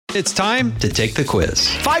It's time to take the quiz.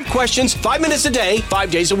 5 questions, 5 minutes a day,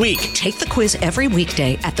 5 days a week. Take the quiz every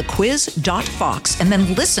weekday at thequiz.fox and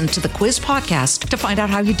then listen to the quiz podcast to find out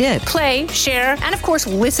how you did. Play, share, and of course,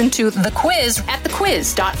 listen to The Quiz at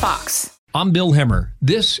thequiz.fox. I'm Bill Hemmer.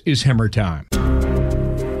 This is Hemmer Time.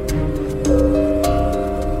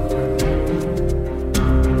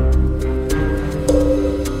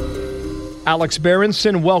 Alex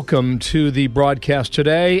Berenson, welcome to the broadcast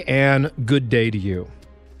today, and good day to you.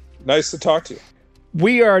 Nice to talk to you.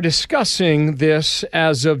 We are discussing this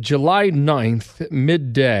as of July 9th,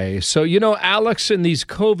 midday. So, Alex, in these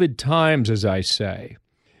COVID times, as I say,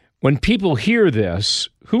 when people hear this,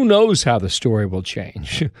 who knows how the story will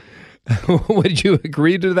change? Would you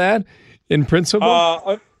agree to that in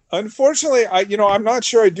principle? Unfortunately, I'm not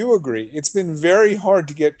sure I do agree. It's been very hard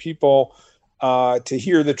to get people to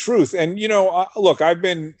hear the truth. And, look, I've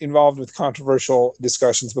been involved with controversial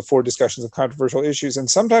discussions of controversial issues.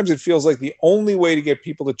 And sometimes it feels like the only way to get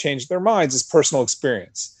people to change their minds is personal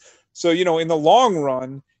experience. So, in the long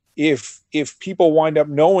run, if people wind up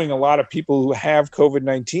knowing a lot of people who have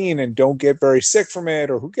COVID-19 and don't get very sick from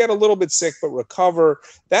it, or who get a little bit sick but recover,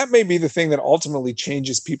 that may be the thing that ultimately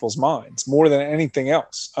changes people's minds more than anything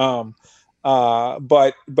else.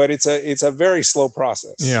 But it's a very slow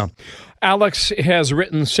process. Yeah. Alex has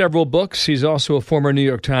written several books. He's also a former New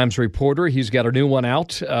York Times reporter. He's got a new one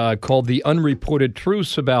out called The Unreported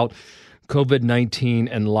Truths about COVID-19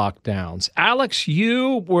 and lockdowns. Alex,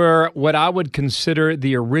 you were what I would consider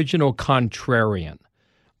the original contrarian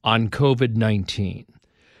on COVID-19.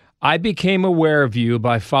 I became aware of you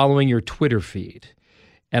by following your Twitter feed,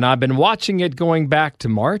 and I've been watching it going back to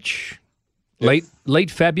March,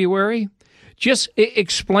 late February. Just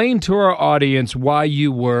explain to our audience why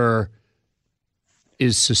you were,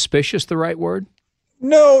 is suspicious the right word?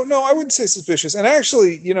 No, I wouldn't say suspicious. And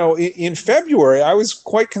actually, in February, I was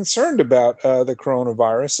quite concerned about the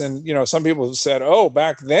coronavirus. And, some people have said, oh,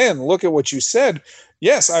 back then, look at what you said.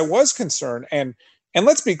 Yes, I was concerned. And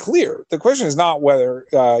let's be clear. The question is not whether,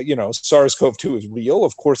 SARS-CoV-2 is real.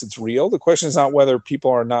 Of course, it's real. The question is not whether people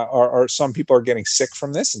are some people are getting sick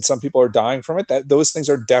from this and some people are dying from it. Those things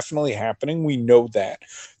are definitely happening. We know that.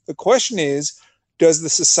 The question is, does the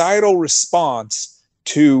societal response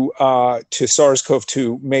to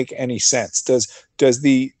SARS-CoV-2 make any sense? Does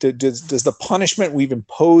the punishment we've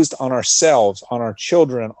imposed on ourselves, on our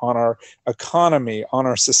children, on our economy, on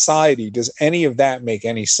our society, does any of that make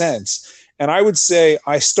any sense? And I would say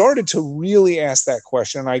I started to really ask that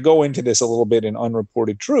question, and I go into this a little bit in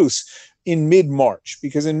Unreported Truths, in mid-March,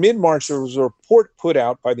 because in mid-March there was a report put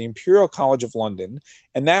out by the Imperial College of London,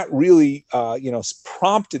 and that really,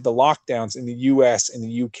 prompted the lockdowns in the U.S., in the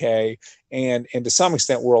U.K., and to some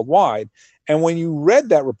extent worldwide. And when you read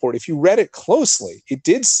that report, if you read it closely, it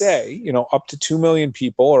did say, up to 2 million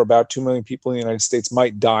people, or about 2 million people in the United States,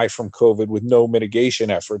 might die from COVID with no mitigation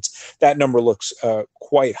efforts. That number looks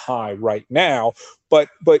quite high right now. But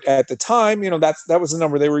at the time, that was the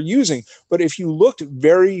number they were using. But if you looked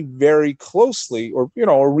very, very closely, or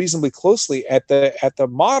reasonably closely at the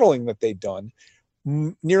modeling that they'd done,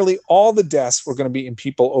 nearly all the deaths were going to be in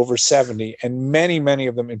people over 70, and many, many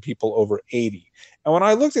of them in people over 80. And when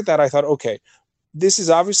I looked at that, I thought, okay, this is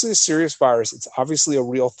obviously a serious virus. It's obviously a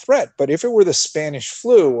real threat. But if it were the Spanish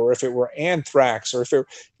flu, or if it were anthrax, or if it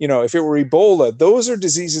were Ebola, those are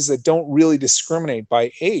diseases that don't really discriminate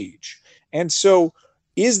by age. And so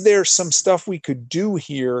is there some stuff we could do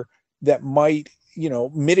here that might,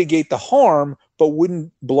 mitigate the harm, but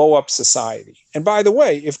wouldn't blow up society? And by the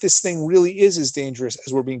way, if this thing really is as dangerous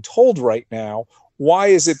as we're being told right now, why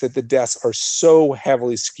is it that the deaths are so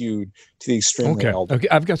heavily skewed to the extremely elderly? Okay,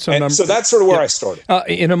 I've got some numbers. So that's sort of where I started.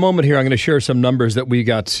 In a moment here, I'm going to share some numbers that we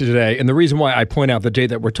got today. And the reason why I point out the day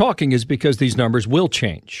that we're talking is because these numbers will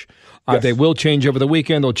change. Yes. They will change over the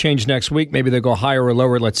weekend. They'll change next week. Maybe they'll go higher or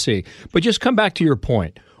lower. Let's see. But just come back to your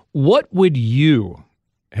point. What would you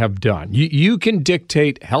have done? You can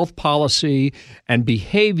dictate health policy and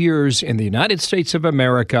behaviors in the United States of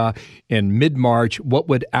America in mid-March. What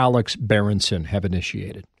would Alex Berenson have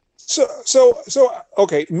initiated?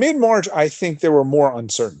 Okay, mid-March, I think there were more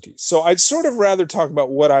uncertainties. So I'd sort of rather talk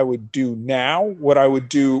about what I would do now, what I would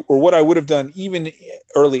do, or what I would have done even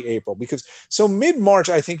early April. Because so mid-March,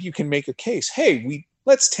 I think you can make a case. Hey,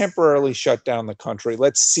 let's temporarily shut down the country.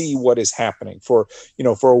 Let's see what is happening for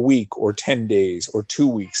a week or 10 days or 2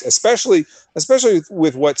 weeks, especially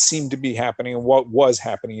with what seemed to be happening and what was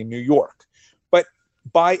happening in New York. But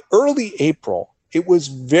by early April, it was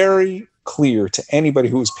very clear to anybody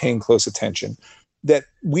who was paying close attention that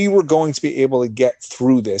we were going to be able to get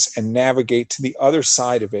through this and navigate to the other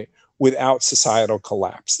side of it without societal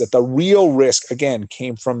collapse. That the real risk, again,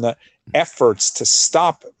 came from the efforts to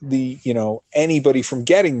stop anybody from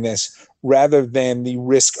getting this rather than the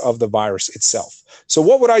risk of the virus itself. So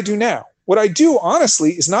what would I do now? What I do,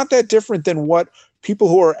 honestly, is not that different than what people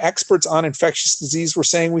who are experts on infectious disease were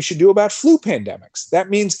saying we should do about flu pandemics. That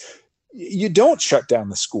means you don't shut down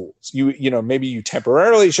the schools. Maybe you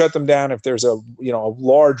temporarily shut them down if there's a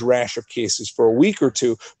large rash of cases for a week or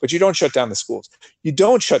two, but you don't shut down the schools. You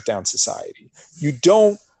don't shut down society. You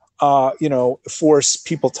don't force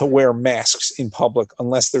people to wear masks in public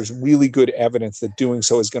unless there's really good evidence that doing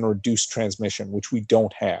so is going to reduce transmission, which we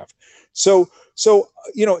don't have. So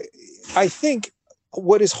I think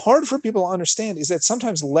what is hard for people to understand is that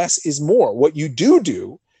sometimes less is more. What you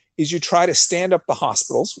do is you try to stand up the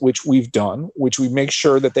hospitals, which we've done, which we make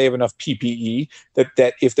sure that they have enough PPE,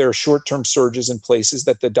 that if there are short-term surges in places,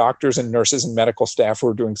 that the doctors and nurses and medical staff who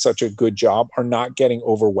are doing such a good job are not getting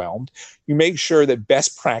overwhelmed. You make sure that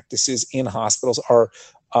best practices in hospitals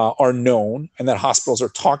are known and that hospitals are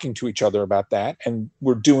talking to each other about that, and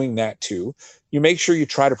we're doing that too. You make sure you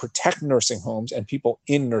try to protect nursing homes and people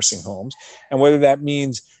in nursing homes, and whether that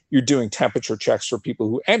means you're doing temperature checks for people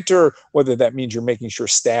who enter, whether that means you're making sure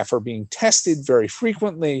staff are being tested very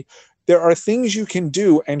frequently. There are things you can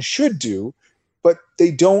do and should do, but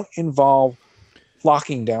they don't involve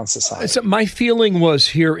locking down society. So my feeling was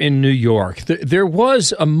here in New York, there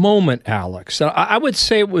was a moment, Alex, I would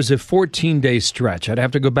say it was a 14-day stretch. I'd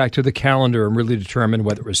have to go back to the calendar and really determine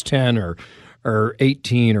whether it was 10 or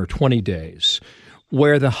 18 or 20 days,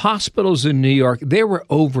 where the hospitals in New York, they were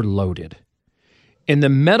overloaded. In the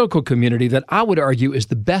medical community that I would argue is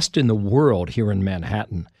the best in the world here in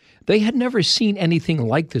Manhattan, they had never seen anything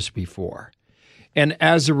like this before. And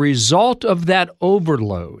as a result of that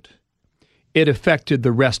overload, it affected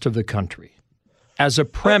the rest of the country. As a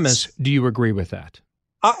premise, do you agree with that?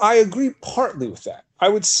 I agree partly with that. I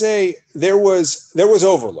would say there was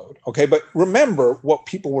overload, okay? But remember what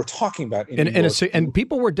people were talking about in New York. And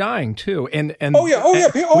people were dying too.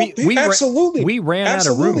 Absolutely. We ran out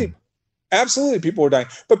of room. Absolutely, people were dying.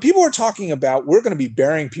 But people were talking about, we're going to be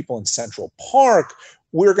burying people in Central Park.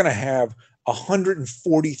 We're going to have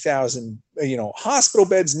 140,000, hospital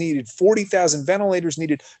beds needed, 40,000 ventilators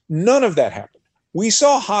needed. None of that happened. We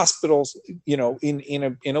saw hospitals,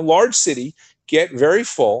 in a large city get very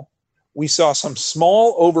full. We saw some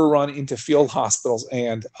small overrun into field hospitals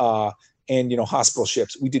and hospital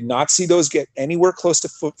ships. We did not see those get anywhere close to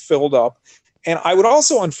filled up. And I would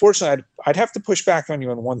also, unfortunately, I'd have to push back on you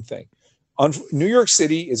on one thing. New York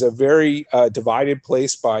City is a very divided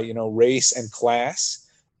place by, race and class.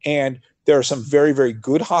 And there are some very, very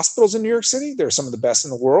good hospitals in New York City. There are some of the best in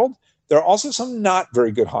the world. There are also some not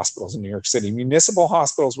very good hospitals in New York City, municipal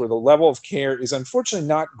hospitals where the level of care is unfortunately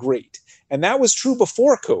not great. And that was true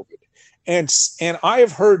before COVID. And I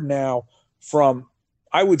have heard now from,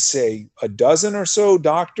 I would say, a dozen or so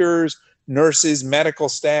doctors, nurses, medical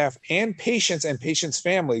staff, and patients'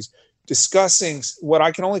 families discussing what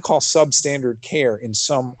I can only call substandard care in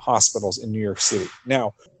some hospitals in New York City.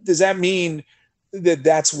 Now, does that mean that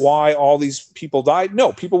that's why all these people died?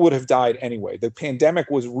 No, people would have died anyway. The pandemic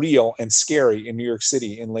was real and scary in New York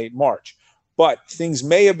City in late March, but things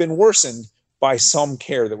may have been worsened by some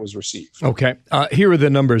care that was received. Okay. Here are the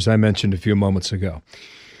numbers I mentioned a few moments ago.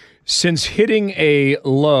 Since hitting a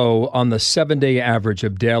low on the 7-day average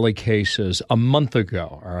of daily cases a month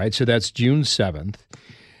ago, all right, so that's June 7th,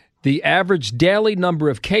 the average daily number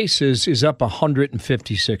of cases is up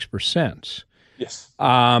 156%. Yes.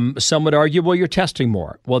 Some would argue, well, you're testing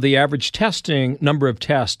more. Well, the average number of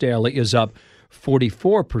tests daily is up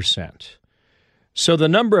 44%. So the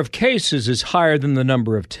number of cases is higher than the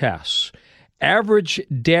number of tests. Average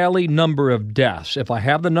daily number of deaths, if I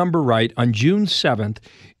have the number right, on June 7th,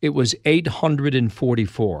 it was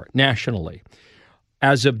 844 nationally.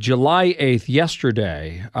 As of July 8th,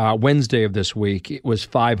 yesterday, Wednesday of this week, it was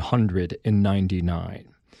 599.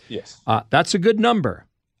 Yes. That's a good number.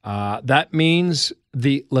 That means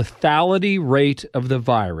the lethality rate of the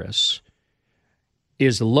virus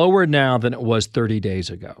is lower now than it was 30 days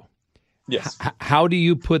ago. Yes. How do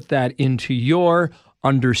you put that into your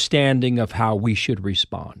understanding of how we should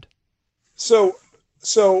respond? So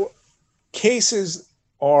cases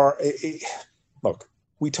are look,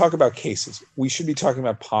 we talk about cases. We should be talking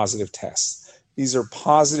about positive tests. These are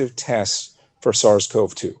positive tests for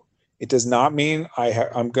SARS-CoV-2. It does not mean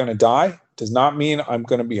I'm going to die. It does not mean I'm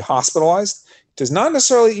going to be hospitalized. It does not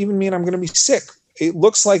necessarily even mean I'm going to be sick. It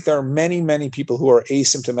looks like there are many, many people who are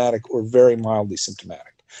asymptomatic or very mildly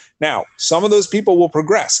symptomatic. Now, some of those people will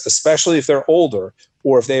progress, especially if they're older,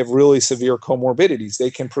 or if they have really severe comorbidities,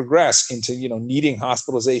 they can progress into, needing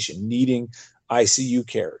hospitalization, needing ICU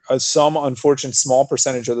care. Some unfortunate small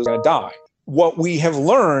percentage of those are going to die. What we have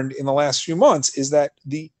learned in the last few months is that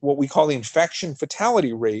what we call the infection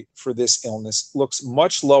fatality rate for this illness looks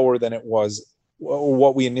much lower than it was, or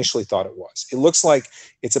what we initially thought it was. It looks like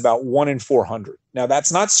it's about 1 in 400. Now,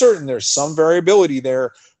 that's not certain. There's some variability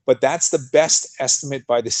there, but that's the best estimate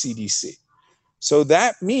by the CDC. So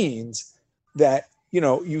that means that,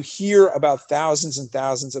 you hear about thousands and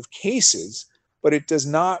thousands of cases, but it does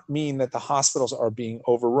not mean that the hospitals are being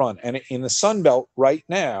overrun. And in the Sun Belt right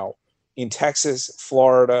now, in Texas,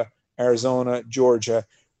 Florida, Arizona, Georgia,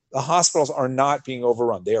 the hospitals are not being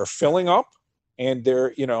overrun. They are filling up, and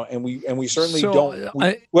they're, and we certainly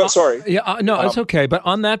sorry. It's okay. But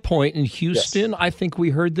on that point in Houston, yes. I think we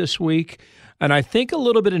heard this week, and I think a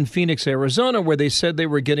little bit in Phoenix, Arizona, where they said they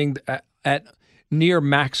were getting at near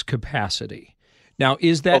max capacity. Now,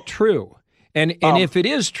 is that true? And if it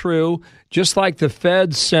is true, just like the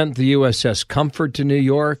Feds sent the USS Comfort to New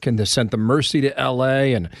York and they sent the Mercy to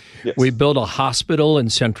L.A., and yes. we built a hospital in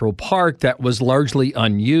Central Park that was largely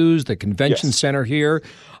unused, the convention yes. center here,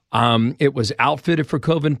 it was outfitted for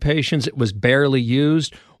COVID patients. It was barely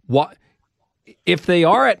used. What if they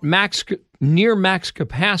are at near max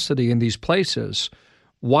capacity in these places?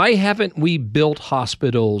 Why haven't we built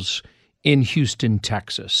hospitals in Houston,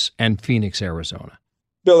 Texas, and Phoenix, Arizona?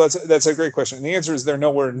 Bill, that's a great question. And the answer is they're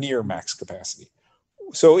nowhere near max capacity.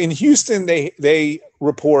 So in Houston, they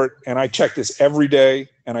report, and I check this every day,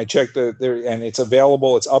 and I check and it's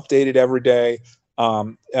available. It's updated every day.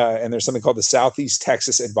 And there's something called the Southeast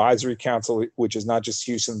Texas Advisory Council, which is not just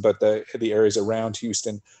Houston, but the areas around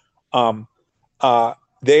Houston.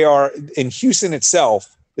 They are in Houston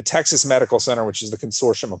itself. The Texas Medical Center, which is the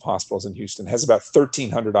consortium of hospitals in Houston, has about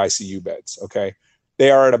 1,300 ICU beds. Okay. They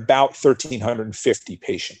are at about 1,350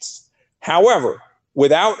 patients. However,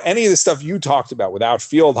 without any of the stuff you talked about, without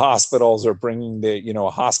field hospitals or bringing a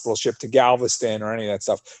hospital ship to Galveston or any of that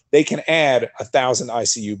stuff, they can add 1,000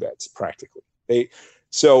 ICU beds practically.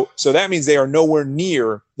 So that means they are nowhere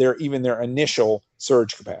near their initial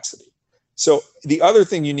surge capacity. So the other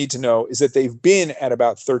thing you need to know is that they've been at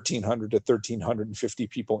about 1,300 to 1,350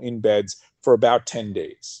 people in beds for about 10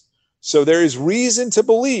 days. So there is reason to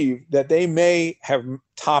believe that they may have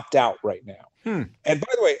topped out right now. And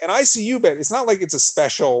by the way, an ICU bed, it's not like it's a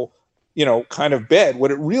special, kind of bed. What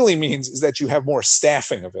it really means is that you have more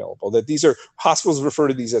staffing available, that hospitals refer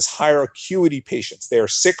to these as higher acuity patients. They are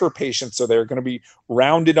sicker patients, so they're going to be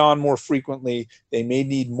rounded on more frequently. They may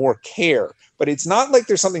need more care. But it's not like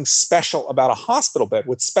there's something special about a hospital bed.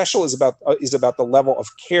 What's special is about the level of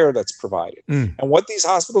care that's provided. And what these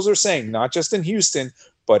hospitals are saying, not just in Houston,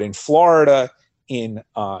 but in Florida, in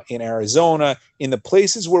Arizona, in the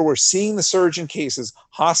places where we're seeing the surge in cases,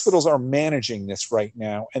 hospitals are managing this right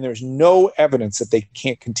now, and there's no evidence that they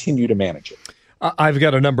can't continue to manage it. I've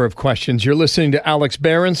got a number of questions. You're listening to Alex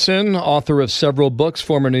Berenson, author of several books,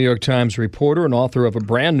 former New York Times reporter, and author of a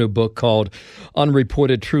brand new book called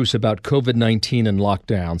Unreported Truths about COVID-19 and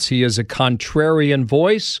Lockdowns. He is a contrarian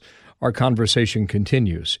voice. Our conversation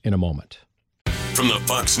continues in a moment. From the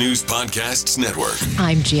Fox News Podcasts Network.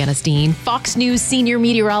 I'm Janice Dean, Fox News senior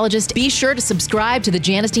meteorologist. Be sure to subscribe to the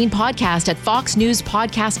Janice Dean podcast at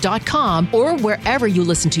foxnewspodcast.com or wherever you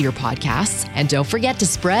listen to your podcasts. And don't forget to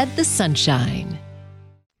spread the sunshine.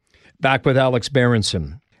 Back with Alex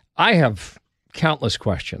Berenson. I have countless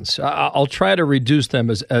questions. I'll try to reduce them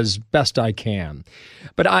as best I can.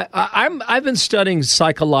 But I've been studying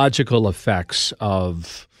psychological effects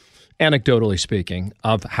of, anecdotally speaking,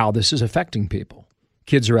 of how this is affecting people.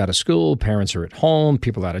 Kids are out of school, parents are at home,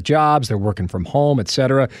 people are out of jobs, they're working from home,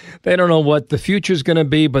 etc. They don't know what the future is going to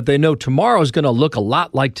be, but they know tomorrow is going to look a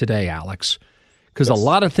lot like today, Alex, because a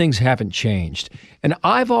lot of things haven't changed. And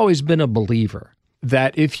I've always been a believer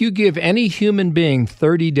that if you give any human being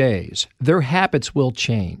 30 days, their habits will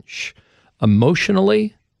change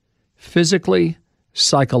emotionally, physically,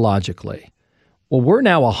 psychologically. Well, we're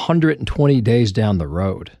now 120 days down the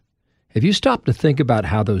road. Have you stopped to think about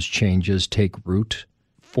how those changes take root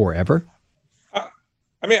forever?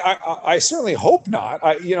 I certainly hope not.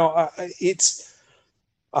 I am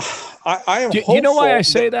hopeful. You know why I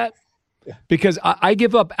say that? Because I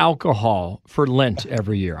give up alcohol for Lent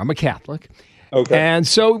every year. I'm a Catholic. Okay. And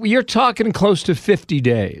so you're talking close to 50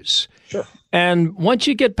 days. Sure. And once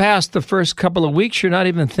you get past the first couple of weeks, you're not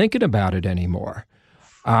even thinking about it anymore.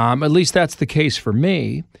 At least that's the case for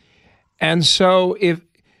me. And so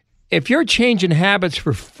if you're changing habits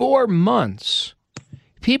for 4 months,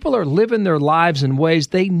 people are living their lives in ways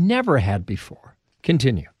they never had before.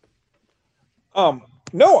 Continue.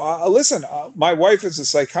 No, listen, my wife is a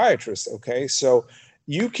psychiatrist. Okay. So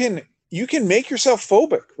you can make yourself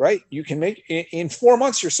phobic, right? You can make in 4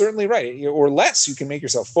 months, you're certainly right, or less. You can make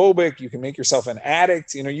yourself phobic. You can make yourself an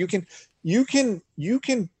addict. You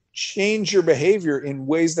can change your behavior in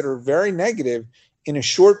ways that are very negative in a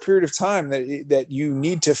short period of time that you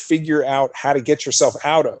need to figure out how to get yourself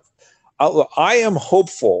out of. I am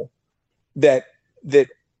hopeful that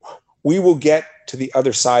we will get to the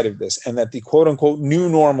other side of this, and that the quote unquote new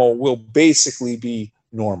normal will basically be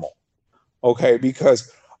normal. Okay.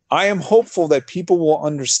 Because I am hopeful that people will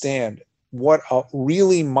understand what a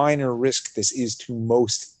really minor risk this is to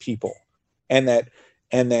most people. And that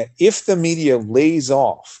if the media lays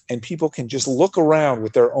off and people can just look around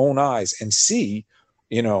with their own eyes and see,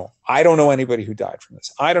 I don't know anybody who died from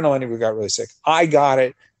this. I don't know anybody who got really sick. I got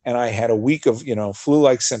it. And I had a week of,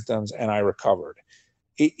 flu-like symptoms and I recovered.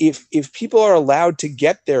 If people are allowed to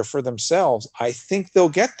get there for themselves, I think they'll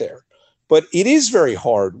get there. But it is very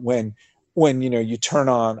hard when you turn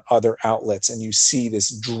on other outlets and you see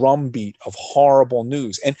this drumbeat of horrible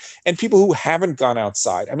news and people who haven't gone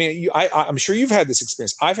outside. I mean, I'm sure you've had this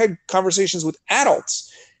experience. I've had conversations with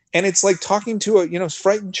adults, and it's like talking to a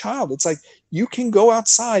frightened child. It's like, you can go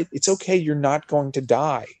outside. It's okay. You're not going to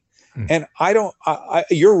die. And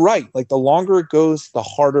you're right. Like, the longer it goes, the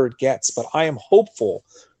harder it gets. But I am hopeful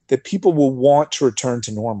that people will want to return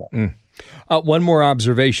to normal. One more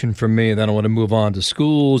observation from me, then I want to move on to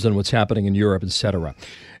schools and what's happening in Europe, etc.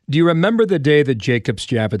 Do you remember the day that Jacobs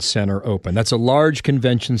Javits Center opened? That's a large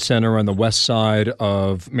convention center on the west side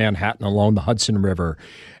of Manhattan along the Hudson River.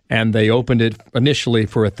 And they opened it initially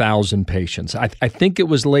for 1,000 patients. I think it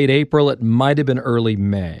was late April. It might have been early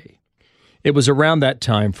May. It was around that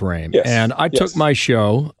time frame. Yes. And I took my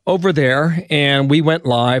show over there, and we went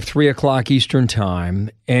live 3:00 Eastern time.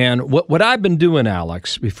 And what I've been doing,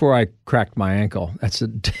 Alex, before I cracked my ankle, that's a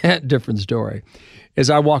different story, is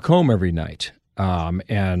I walk home every night.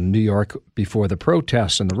 And New York, before the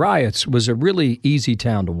protests and the riots, was a really easy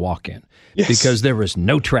town to walk in because there was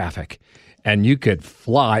no traffic. And you could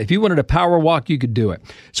fly. If you wanted a power walk, you could do it.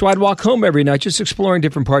 So I'd walk home every night just exploring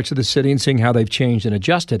different parts of the city and seeing how they've changed and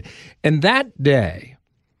adjusted. And that day,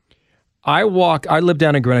 I live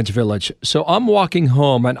down in Greenwich Village, so I'm walking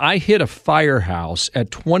home and I hit a firehouse at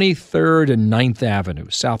 23rd and 9th Avenue,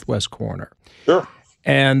 southwest corner. Sure.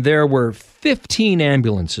 And there were 15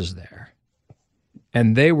 ambulances there,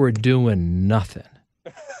 and they were doing nothing.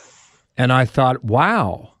 And I thought,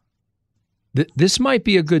 wow. This might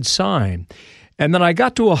be a good sign. And then I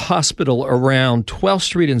got to a hospital around 12th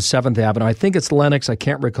Street and 7th Avenue. I think it's Lenox. I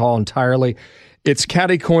can't recall entirely. It's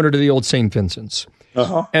catty corner to the old St. Vincent's.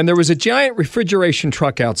 Uh-huh. And there was a giant refrigeration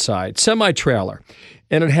truck outside, semi-trailer.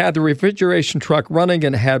 And it had the refrigeration truck running,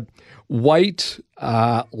 and it had white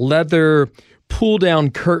leather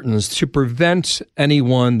pull-down curtains to prevent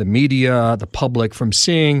anyone, the media, the public, from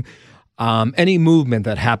seeing any movement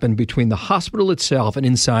that happened between the hospital itself and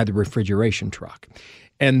inside the refrigeration truck.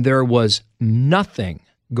 And there was nothing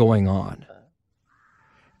going on.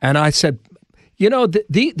 And I said,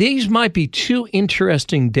 these might be two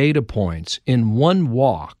interesting data points in one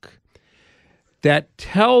walk that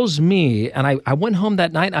tells me, and I went home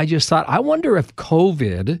that night and I just thought, I wonder if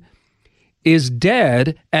COVID is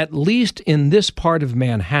dead, at least in this part of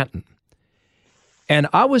Manhattan. And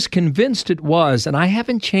I was convinced it was, and I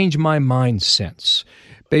haven't changed my mind since,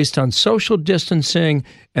 based on social distancing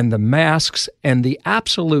and the masks and the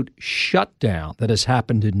absolute shutdown that has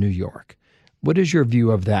happened in New York. What is your view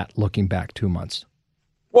of that looking back 2 months?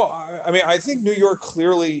 Well, I mean, I think New York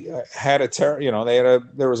clearly had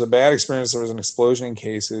there was a bad experience. There was an explosion in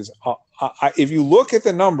cases. If you look at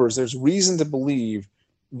the numbers, there's reason to believe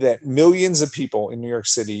that millions of people in New York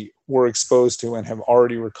City were exposed to and have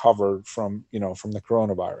already recovered from the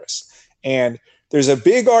coronavirus. And there's a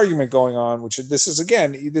big argument going on, which this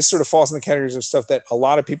sort of falls in the categories of stuff that a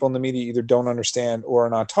lot of people in the media either don't understand or are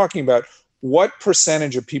not talking about. What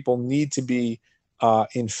percentage of people need to be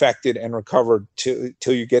infected and recovered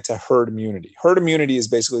till you get to herd immunity? Herd immunity is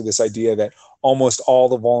basically this idea that almost all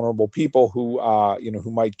the vulnerable people who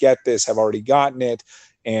might get this have already gotten it,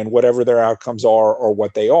 and whatever their outcomes are or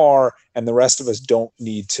what they are, and the rest of us don't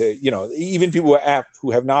need to, even people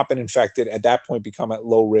who have not been infected at that point become at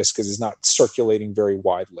low risk because it's not circulating very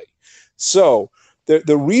widely. So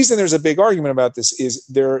the reason there's a big argument about this is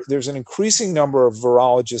there's an increasing number of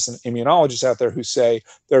virologists and immunologists out there who say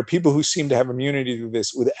there are people who seem to have immunity to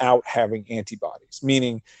this without having antibodies,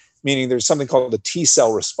 meaning there's something called the T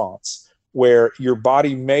cell response, where your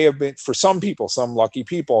body may have been, for some people, some lucky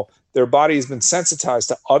people, their body has been sensitized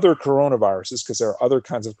to other coronaviruses because there are other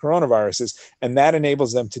kinds of coronaviruses, and that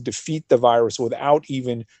enables them to defeat the virus without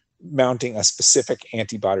even mounting a specific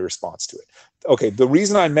antibody response to it. Okay, the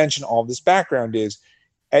reason I mention all this background is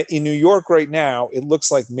in New York right now, it looks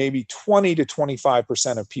like maybe 20 to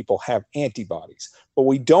 25% of people have antibodies. What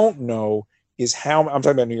we don't know is how, I'm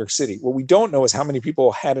talking about New York City, what we don't know is how many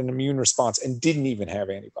people had an immune response and didn't even have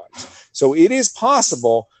antibodies. So it is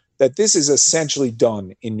possible that this is essentially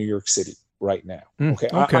done in New York City right now. Okay.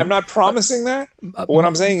 I'm not promising that, but what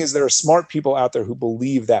I'm saying is there are smart people out there who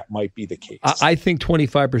believe that might be the case. I think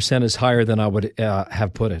 25% is higher than I would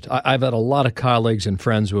have put it. I've had a lot of colleagues and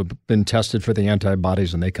friends who have been tested for the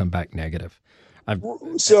antibodies and they come back negative. But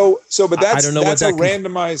that's a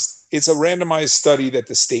randomized study that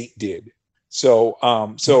the state did.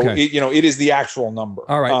 It is the actual number.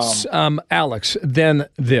 All right. Alex, then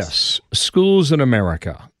this, schools in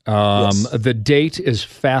America. Yes. The date is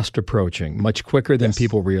fast approaching, much quicker than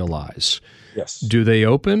people realize. Yes. Do they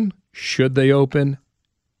open? Should they open?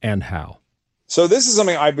 And how? So this is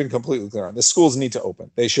something I've been completely clear on. The schools need to open.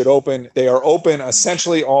 They should open. They are open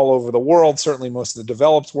essentially all over the world, certainly most of the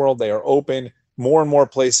developed world. They are open more and more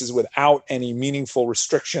places without any meaningful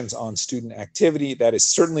restrictions on student activity. That is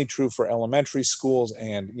certainly true for elementary schools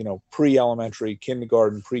and, pre-elementary,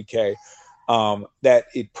 kindergarten, pre-K. That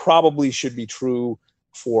it probably should be true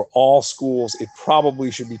for all schools. It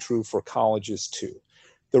probably should be true for colleges too.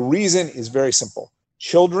 The reason is very simple.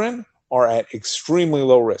 Children are at extremely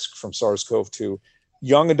low risk from SARS-CoV-2.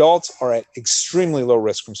 Young adults are at extremely low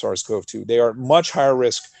risk from SARS-CoV-2. They are at much higher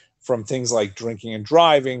risk from things like drinking and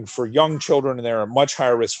driving for young children, and they are at much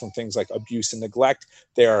higher risk from things like abuse and neglect.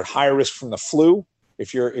 They are at higher risk from the flu.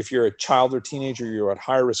 If you're a child or teenager, you're at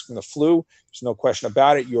higher risk from the flu. There's no question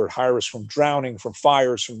about it. You're at higher risk from drowning, from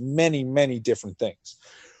fires, from many, many different things.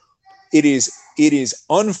 It is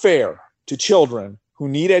unfair to children who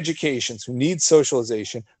need educations, who need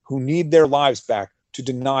socialization, who need their lives back, to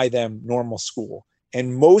deny them normal school.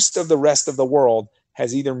 And most of the rest of the world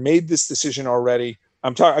has either made this decision already.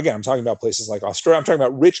 I'm talking about places like Australia. I'm talking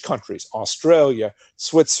about rich countries: Australia,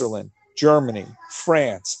 Switzerland, Germany,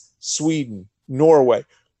 France, Sweden, Norway,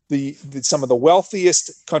 some of the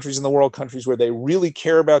wealthiest countries in the world, countries where they really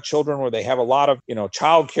care about children, where they have a lot of,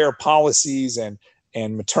 child care policies and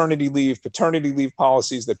maternity leave, paternity leave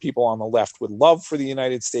policies that people on the left would love for the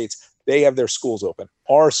United States. They have their schools open.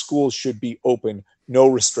 Our schools should be open, no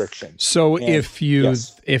restrictions. So if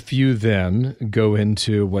you then go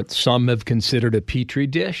into what some have considered a petri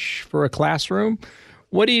dish for a classroom,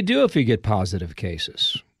 what do you do if you get positive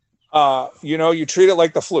cases? You treat it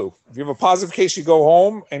like the flu. If you have a positive case, you go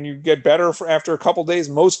home and you get better after a couple of days.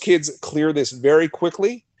 Most kids clear this very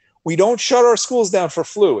quickly. We don't shut our schools down for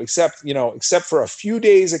flu, except for a few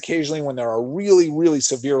days occasionally when there are really, really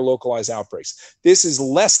severe localized outbreaks. This is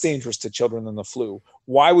less dangerous to children than the flu.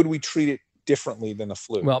 Why would we treat it differently than the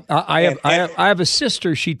flu? Well, I have a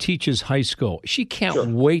sister. She teaches high school. She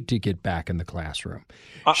can't wait to get back in the classroom.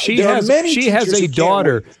 She has a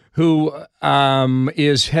daughter who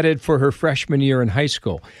is headed for her freshman year in high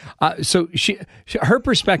school. So her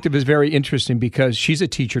perspective is very interesting because she's a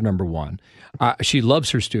teacher, number one. She loves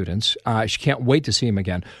her students. She can't wait to see them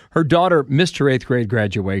again. Her daughter missed her 8th grade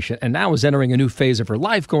graduation and now is entering a new phase of her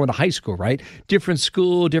life, going to high school, right? Different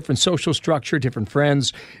school, different social structure, different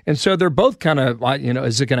friends. And so they're both kind of,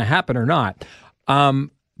 is it going to happen or not?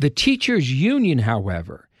 The teachers union,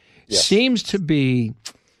 however, seems to be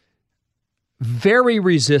very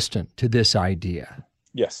resistant to this idea.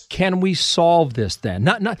 Yes. Can we solve this then?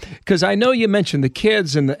 Not because I know you mentioned the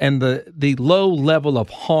kids and the low level of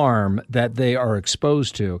harm that they are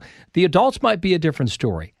exposed to. The adults might be a different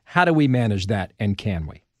story. How do we manage that, and can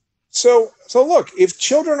we? So look, if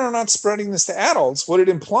children are not spreading this to adults, what it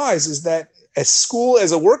implies is that a school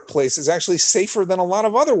as a workplace is actually safer than a lot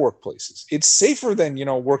of other workplaces. It's safer than,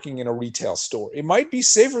 working in a retail store. It might be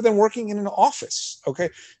safer than working in an office. Okay.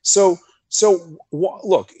 So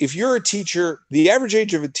look, if you're a teacher, the average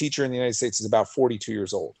age of a teacher in the United States is about 42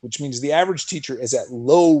 years old, which means the average teacher is at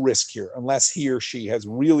low risk here, unless he or she has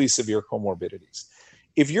really severe comorbidities.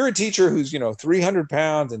 If you're a teacher who's, 300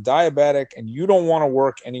 pounds and diabetic and you don't want to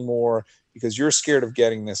work anymore because you're scared of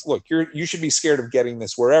getting this, look, you should be scared of getting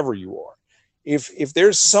this wherever you are. If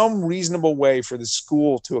there's some reasonable way for the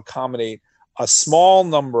school to accommodate a small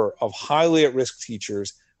number of highly at-risk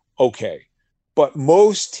teachers, okay. But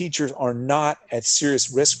most teachers are not at serious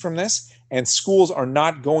risk from this, and schools are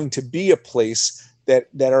not going to be a place that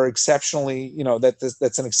are exceptionally,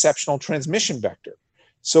 that's an exceptional transmission vector.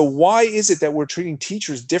 So why is it that we're treating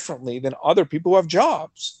teachers differently than other people who have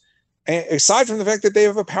jobs? aside from the fact that they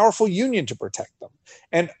have a powerful union to protect them.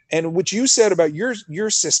 And what you said about your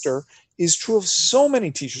sister is true of so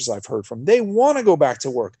many teachers I've heard from. They want to go back to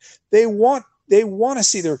work. They want to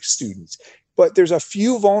see their students. But there's a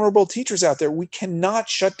few vulnerable teachers out there. We cannot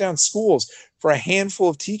shut down schools for a handful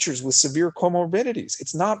of teachers with severe comorbidities.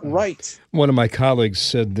 It's not right. One of my colleagues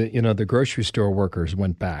said that, the grocery store workers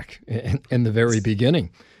went back in the very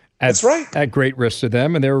beginning. That's right. At great risk to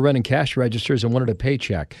them, and they were running cash registers and wanted a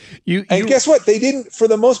paycheck. And guess what? They didn't, for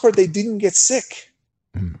the most part, they didn't get sick.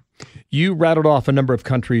 You rattled off a number of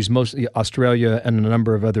countries, mostly Australia and a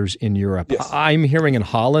number of others in Europe. Yes. I'm hearing in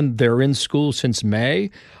Holland, they're in school since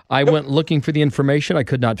May. I went looking for the information. I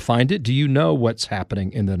could not find it. Do you know what's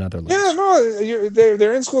happening in the Netherlands? Yeah, no,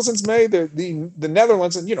 they're in school since May. The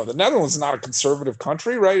Netherlands, and the Netherlands is not a conservative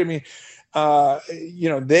country, right? I mean,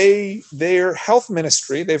 their health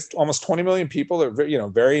ministry, they've almost 20 million people. They're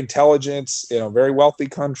very intelligent, very wealthy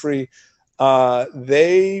country.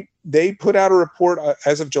 They put out a report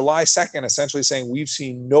as of July 2nd, essentially saying we've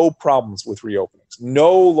seen no problems with reopenings,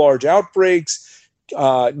 no large outbreaks,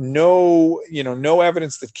 no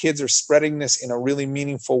evidence that kids are spreading this in a really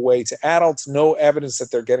meaningful way to adults, no evidence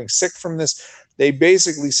that they're getting sick from this. They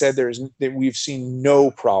basically said that we've seen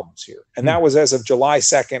no problems here. And that was as of July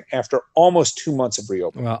 2nd, after almost 2 months of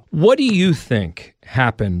reopening. Well, what do you think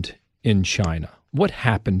happened in China? What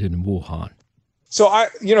happened in Wuhan? So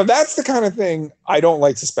that's the kind of thing I don't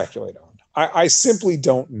like to speculate on. I simply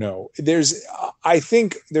don't know. I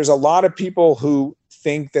think there's a lot of people who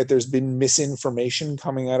think that there's been misinformation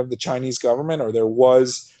coming out of the Chinese government, or there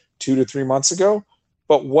was 2 to 3 months ago.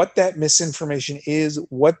 But what that misinformation is,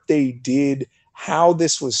 what they did, how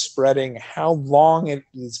this was spreading, how long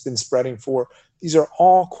it's been spreading for, these are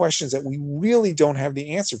all questions that we really don't have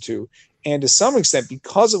the answer to. And to some extent,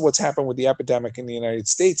 because of what's happened with the epidemic in the United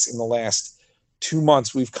States in the last 2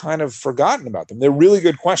 months, we've kind of forgotten about them. They're really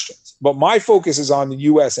good questions. But my focus is on the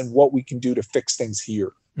U.S. and what we can do to fix things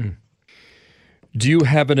here. Do you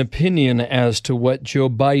have an opinion as to what Joe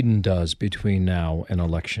Biden does between now and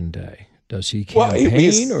Election Day? Does he campaign?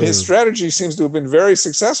 Well, his strategy seems to have been very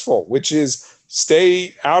successful, which is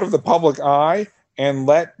stay out of the public eye and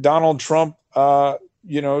let Donald Trump,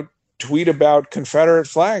 tweet about Confederate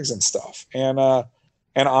flags and stuff. And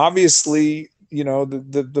obviously,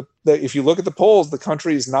 if you look at the polls, the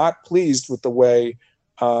country is not pleased with the way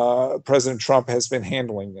President Trump has been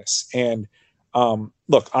handling this. And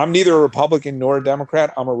look, I'm neither a Republican nor a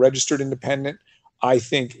Democrat. I'm a registered independent. I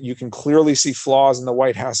think you can clearly see flaws in the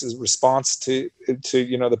White House's response to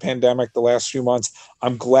the pandemic the last few months.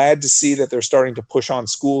 I'm glad to see that they're starting to push on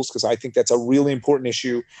schools, because I think that's a really important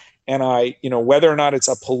issue. And whether or not it's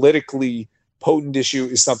a politically potent issue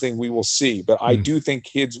is something we will see. But I do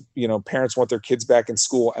think parents want their kids back in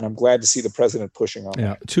school, and I'm glad to see the president pushing on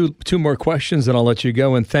that. Two more questions, and I'll let you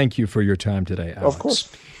go. And thank you for your time today, Alex. Of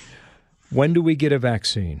course. When do we get a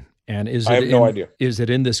vaccine? And I have no idea. Is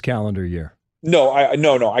it in this calendar year? No,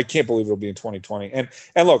 I can't believe it'll be in 2020. And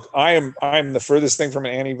look, I'm the furthest thing from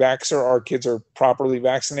an anti-vaxxer. Our kids are properly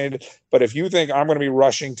vaccinated. But if you think I'm going to be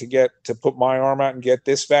rushing to put my arm out and get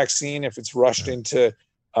this vaccine, if it's rushed into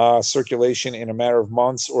circulation in a matter of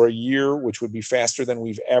months or a year, which would be faster than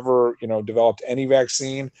we've ever, developed any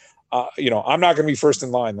vaccine, I'm not going to be first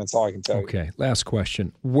in line. That's all I can tell you. Okay. Last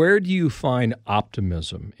question. Where do you find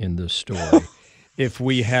optimism in this story? If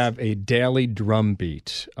we have a daily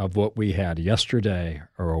drumbeat of what we had yesterday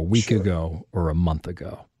or a week ago or a month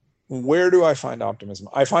ago? Where do I find optimism?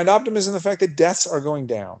 I find optimism in the fact that deaths are going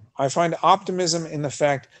down. I find optimism in the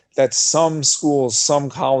fact that some schools, some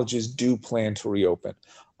colleges do plan to reopen.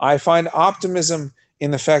 I find optimism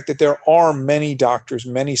in the fact that there are many doctors,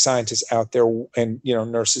 many scientists out there, and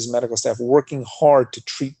nurses, medical staff working hard to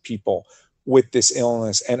treat people with this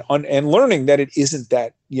illness, and learning that it isn't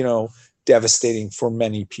that devastating for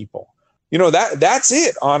many people. That's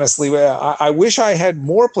it. Honestly, I wish I had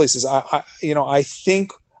more places. I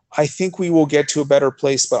think we will get to a better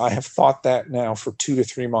place, but I have thought that now for 2 to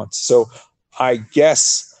 3 months. So I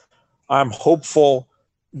guess I'm hopeful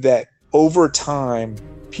that over time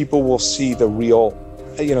people will see the real,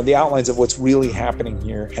 the outlines of what's really happening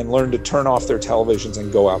here, and learn to turn off their televisions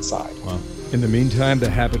and go outside. Wow. In the meantime, the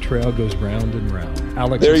habit trail goes round and round.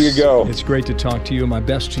 Alex, there you go. It's great to talk to you. My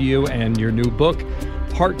best to you and your new book.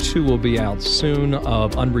 Part 2 will be out soon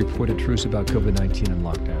of Unreported Truths about COVID-19 and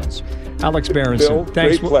lockdowns. Alex Berenson, Bill,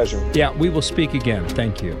 thanks. Great pleasure. Yeah, we will speak again.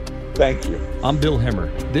 Thank you. Thank you. I'm Bill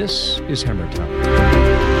Hemmer. This is Hemmer Time.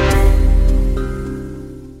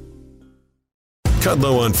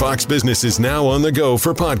 Kudlow on Fox Business is now on the go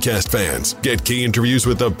for podcast fans. Get key interviews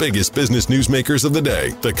with the biggest business newsmakers of the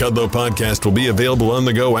day. The Kudlow podcast will be available on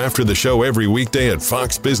the go after the show every weekday at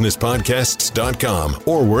foxbusinesspodcasts.com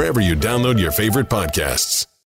or wherever you download your favorite podcasts.